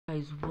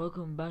Guys,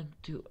 welcome back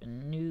to a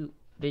new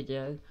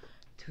video.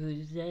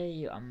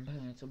 Today I'm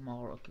playing some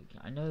more Rocket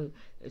League. I know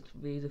it's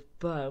really the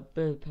third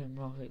bit playing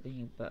Rocket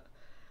League, but I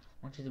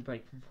wanted to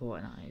break from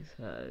Fortnite,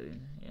 so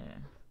yeah.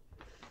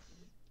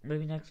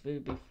 Maybe next video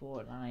will be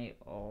Fortnite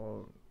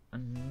or a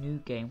new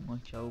game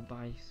which I'll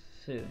buy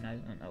soon. I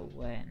don't know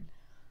when,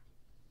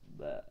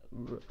 but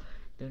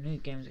the new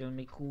game is going to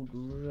be called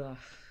Rush.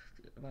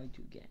 If I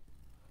do get.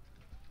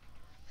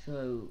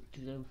 So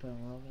today we're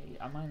playing Rocket League.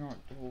 I might not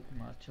talk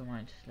much. I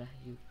might just let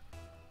you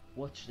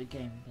watch the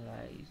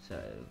gameplay. So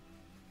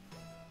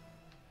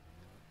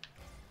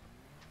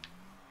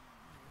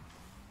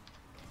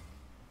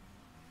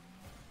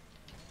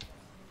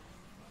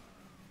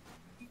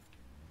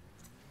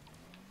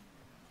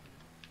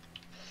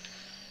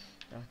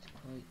that's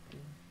quite good.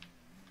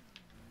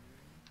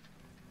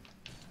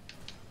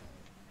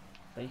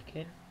 Fake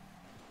it.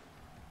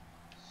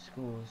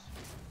 Scores.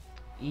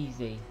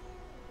 Easy.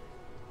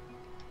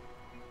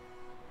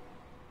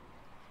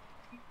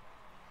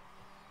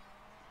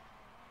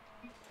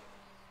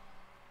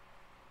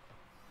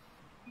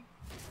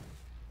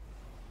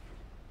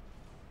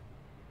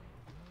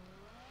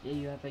 Yeah,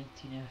 you have 18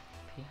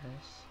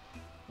 FPS.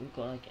 We've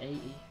got like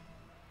 80.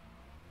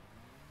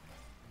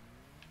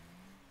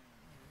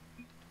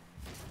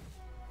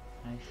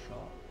 Nice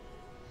shot.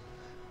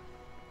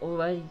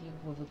 Already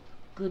with a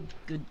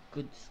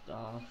good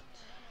start.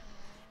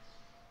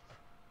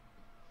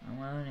 And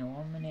we're only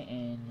 1 minute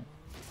in.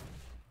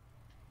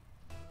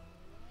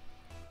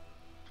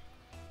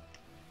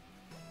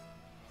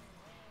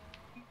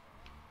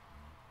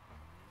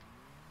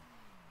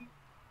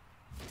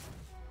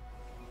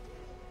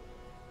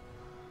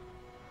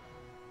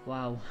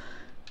 Wow.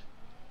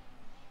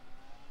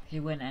 He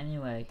went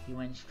anyway. He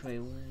went straight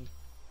away.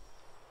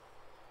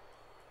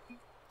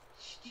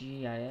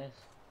 GIS.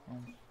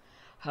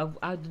 I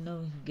don't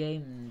know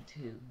game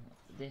to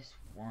this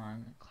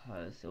one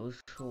because it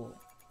was short.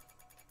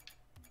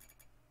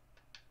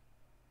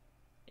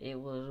 It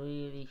was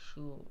really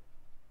short.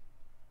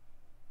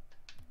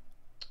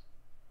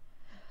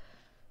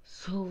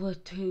 Silver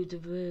 2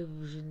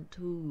 Division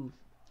 2.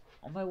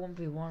 On my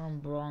 1v1 on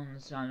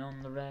bronze and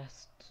on the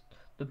rest,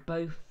 the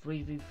both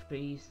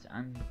 3v3s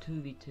and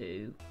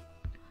 2v2,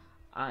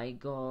 I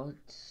got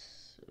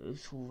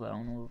silver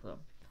on all of them.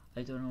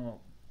 I don't know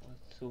what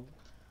silver.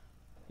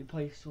 You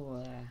play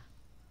silver there,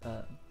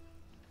 but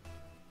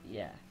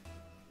yeah.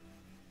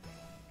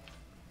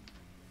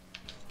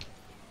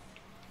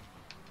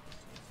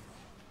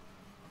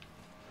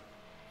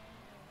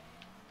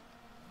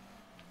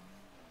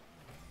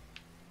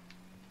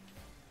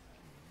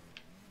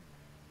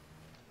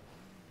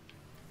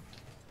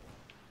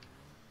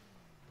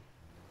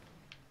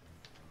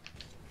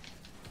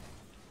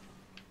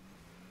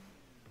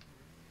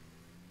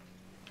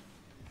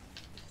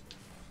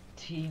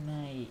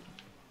 Teammate.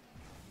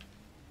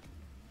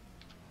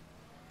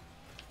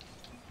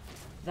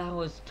 That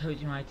was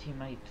totally my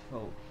teammate's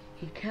fault.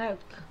 He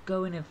kept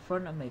going in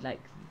front of me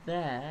like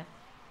there.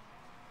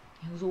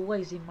 He was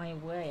always in my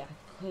way.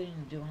 I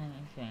couldn't do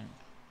anything.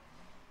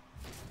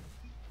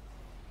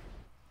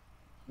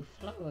 The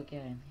flow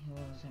again. He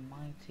was in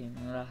my team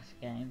in the last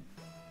game.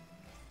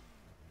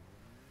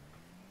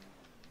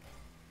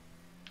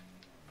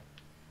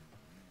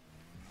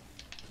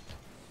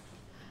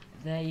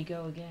 There you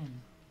go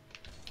again.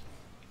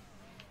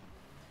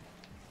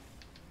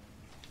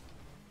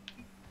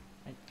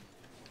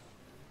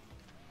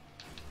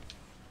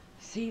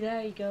 See,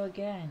 there you go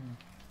again.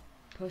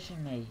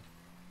 Pushing me.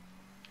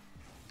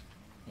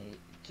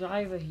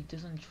 Driver, he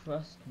doesn't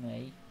trust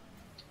me.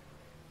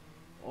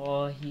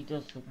 Or he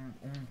does.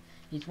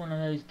 He's one of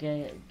those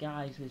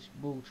guys with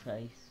ball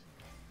trace.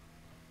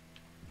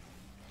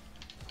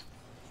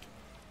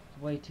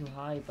 It's way too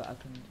high, but I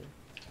can do.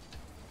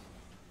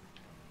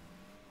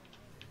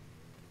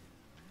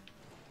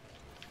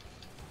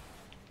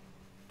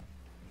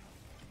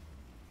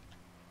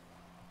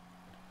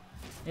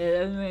 Yeah, the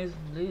only reason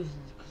I'm losing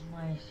is because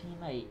my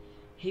teammate,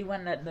 he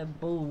went at the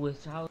ball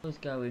which I was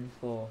going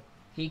for.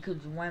 He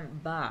could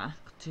went back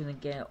to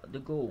get the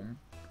goal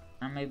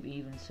and maybe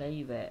even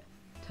save it.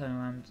 Turn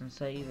around and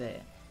save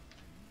it.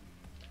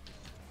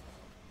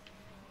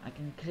 I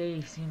can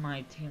clearly see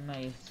my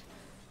teammates.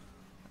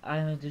 I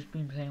have just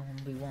been playing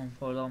 1v1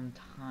 for a long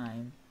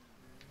time.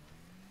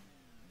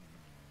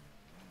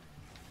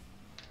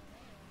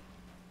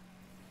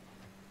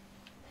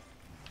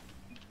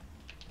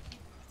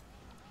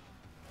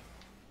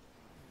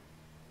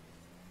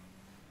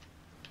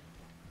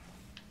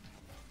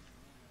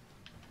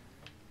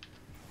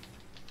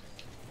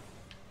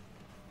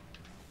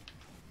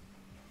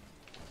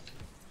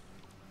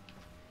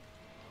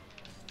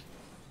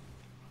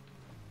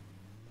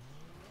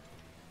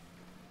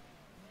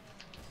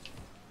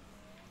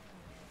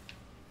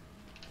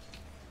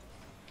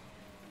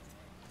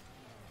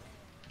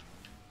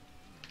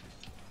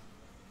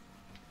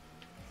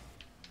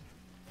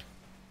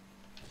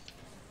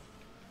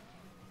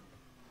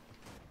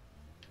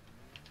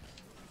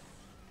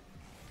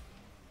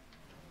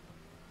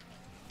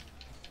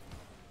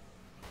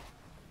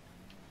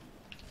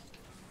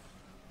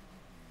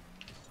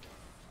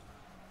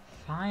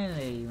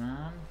 Finally,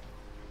 man.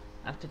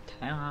 After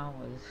 10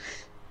 hours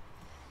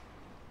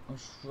of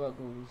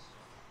struggles.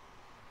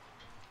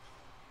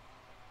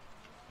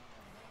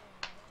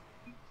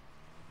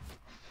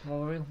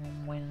 Probably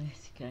won't win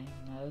this game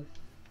though.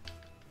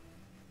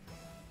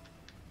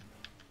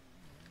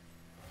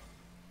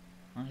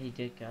 Oh, he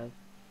did go.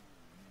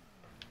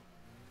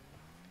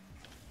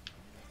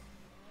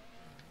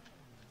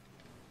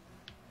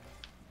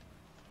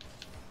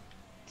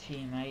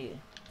 Teammate.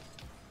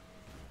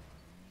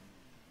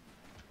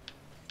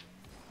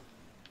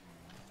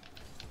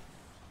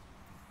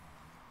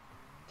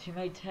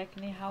 Teammate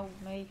technically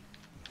helped me.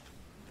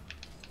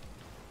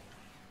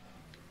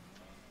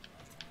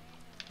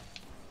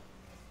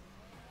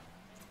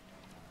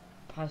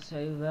 Pass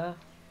over.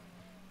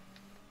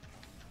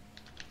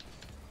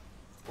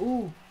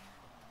 Ooh.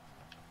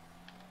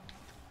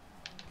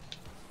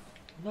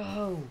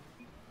 No.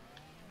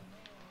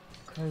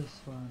 Close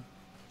one.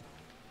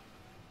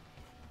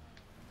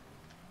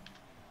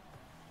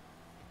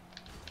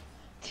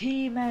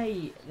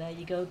 Teammate. There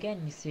you go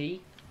again. You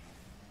see.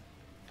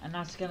 And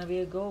that's gonna be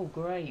a goal.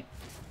 Great.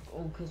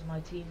 All because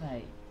my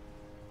teammate.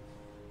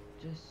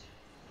 Just.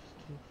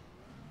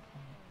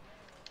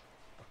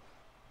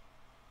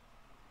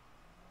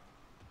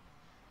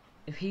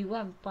 If he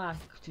went back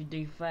to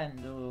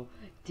defend or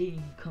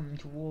didn't come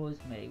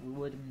towards me, we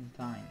would have been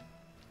fine.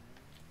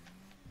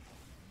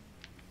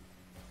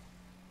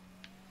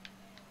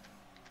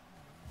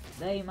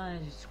 They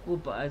managed to score,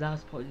 but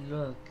that's probably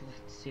luck.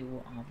 Let's see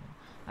what happened.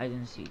 I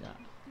didn't see that.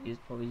 He was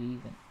probably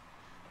leaving.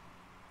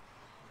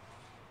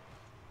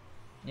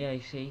 Yeah,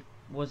 you see,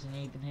 wasn't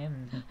even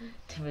him.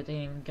 Timber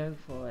didn't even go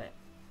for it.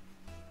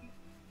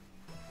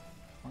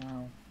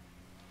 Wow.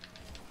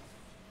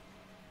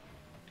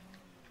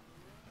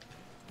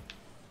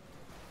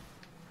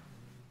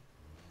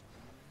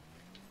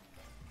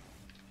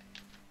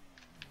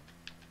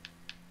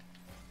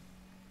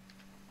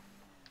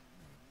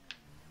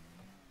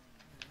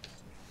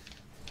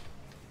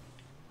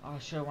 I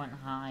should have went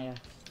higher.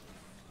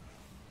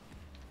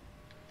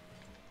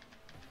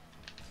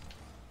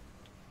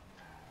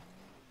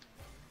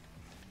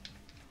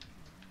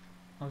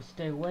 I'll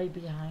stay way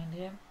behind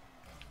him.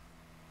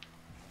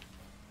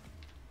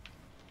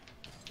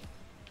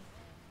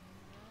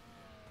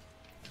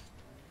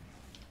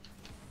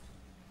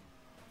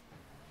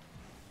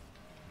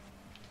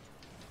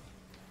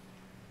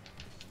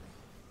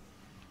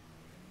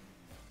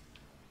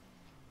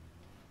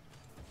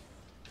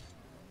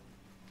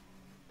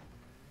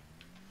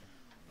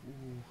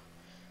 Ooh.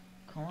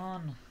 Come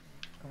on.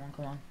 Come on,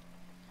 come on.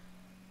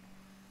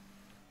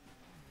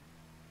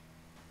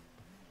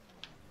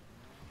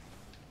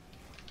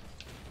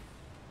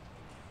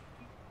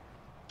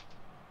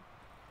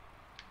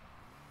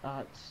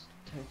 That's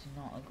totally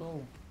not a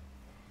goal.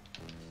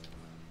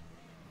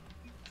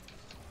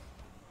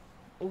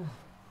 Oh.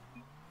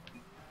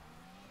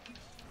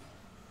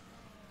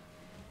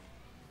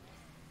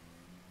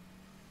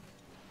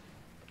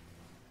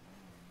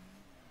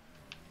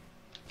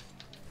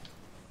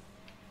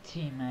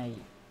 Teammate.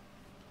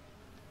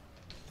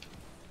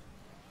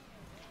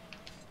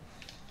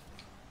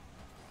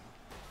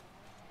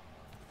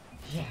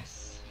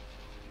 Yes.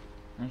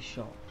 Nice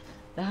shot.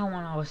 That one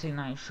I was saying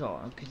nice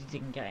shot because he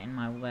didn't get in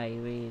my way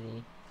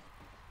really.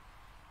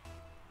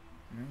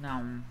 That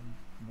one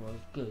was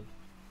good,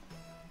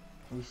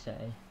 we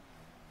say.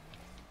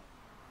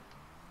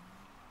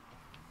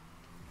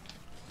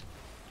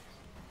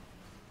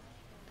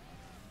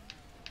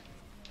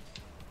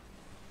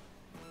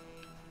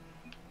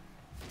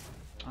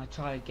 I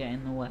tried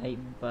getting the way,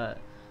 but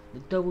the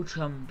double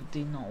jump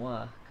did not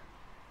work.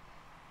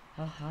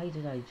 How high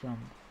did I jump?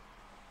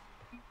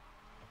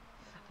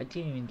 I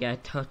didn't even get a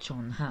touch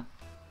on that.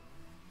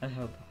 I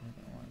hope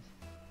it was.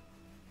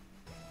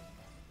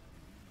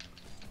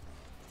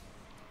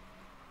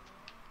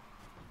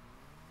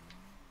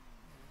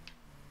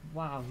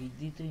 Wow, he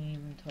didn't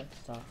even touch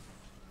that.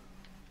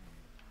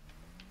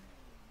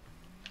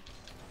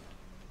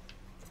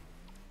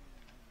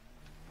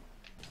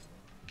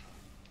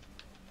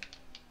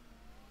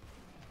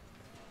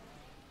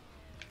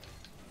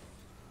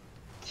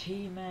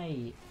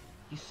 Teammate,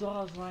 you saw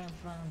I was right in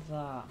front of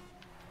that.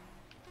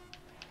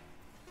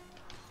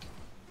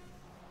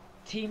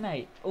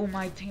 Teammate, oh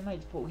my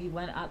teammate thought he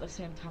went at the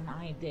same time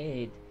I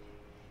did.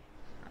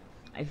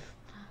 I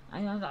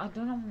don't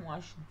know what I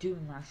should do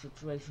in that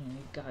situation,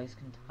 you guys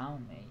can tell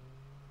me.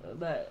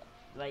 But,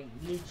 like,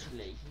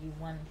 literally, he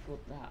went for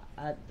that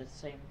at the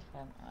same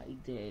time I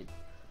did.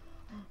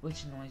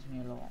 Which annoys me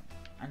a lot.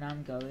 And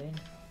I'm going.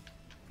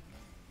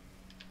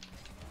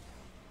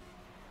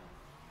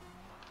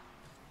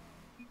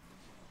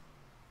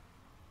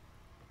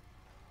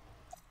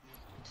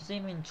 Doesn't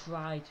even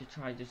try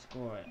to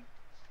score it.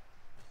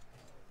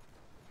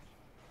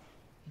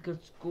 He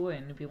could score it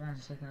and there'd be 1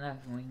 second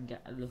left and we can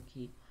get a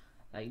lucky,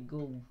 like,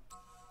 goal.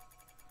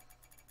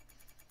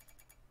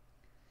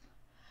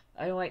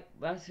 Anyway,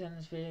 that's the end of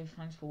this video.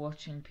 Thanks for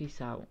watching.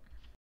 Peace out.